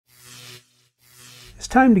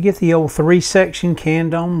time to get the old 3-section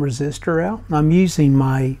Candohm resistor out. I'm using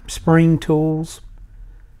my Spring Tools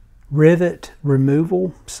rivet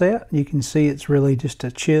removal set. You can see it's really just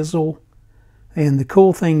a chisel. And the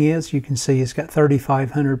cool thing is, you can see it's got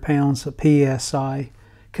 3,500 pounds of PSI.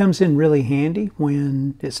 Comes in really handy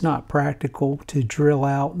when it's not practical to drill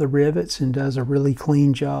out the rivets, and does a really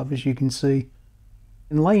clean job, as you can see.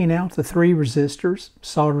 And laying out the 3 resistors,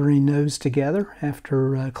 soldering those together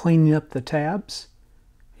after cleaning up the tabs,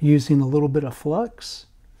 using a little bit of flux,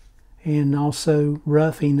 and also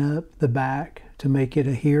roughing up the back to make it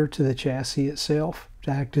adhere to the chassis itself to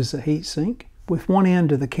act as a heat sink. With one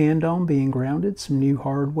end of the Candohm being grounded, some new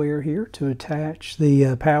hardware here to attach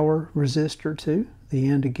the power resistor to. The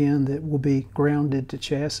end again that will be grounded to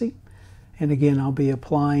chassis. And again, I'll be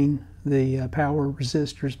applying the power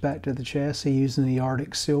resistors back to the chassis using the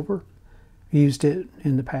Arctic Silver. Used it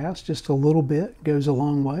in the past, just a little bit, goes a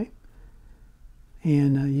long way.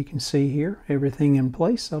 And you can see here everything in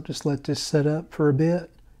place. I'll just let this set up for a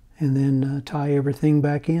bit and then tie everything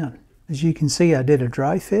back in. As you can see, I did a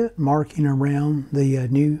dry fit, marking around the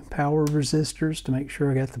new power resistors to make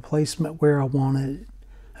sure I got the placement where I wanted it.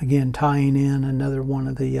 Again, tying in another one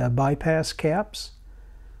of the bypass caps.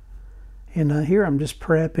 And here I'm just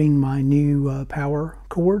prepping my new power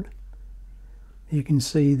cord. You can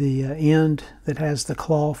see the end that has the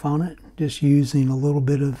cloth on it, just using a little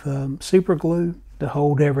bit of super glue to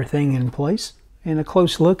hold everything in place. And a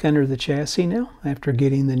close look under the chassis now, after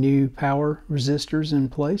getting the new power resistors in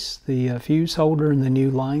place, the fuse holder and the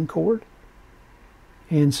new line cord.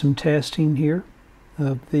 And some testing here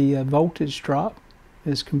of the voltage drop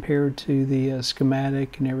as compared to the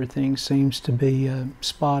schematic, and everything seems to be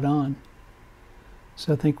spot on.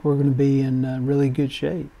 So I think we're going to be in really good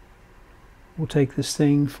shape. We'll take this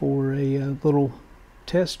thing for a little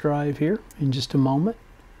test drive here in just a moment,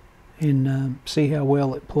 and see how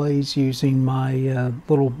well it plays using my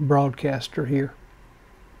little broadcaster here.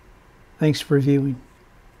 Thanks for viewing.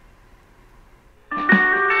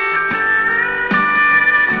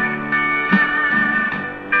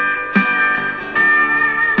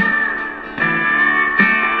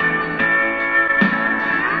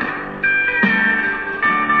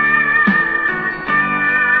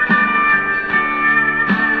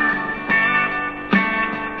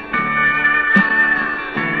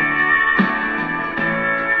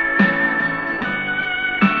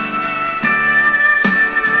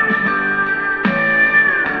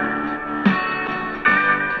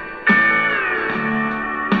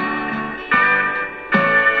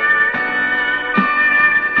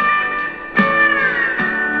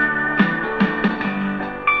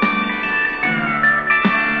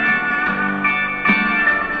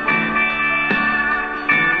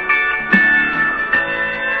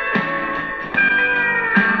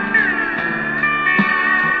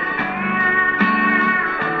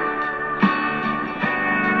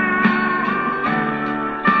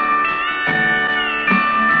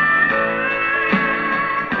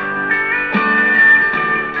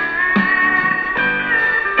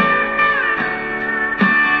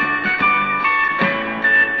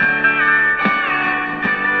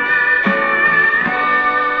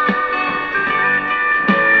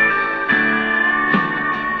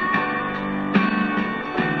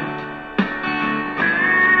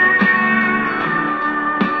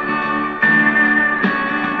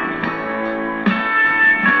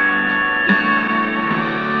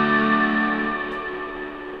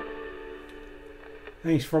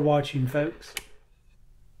 Thanks for watching, folks.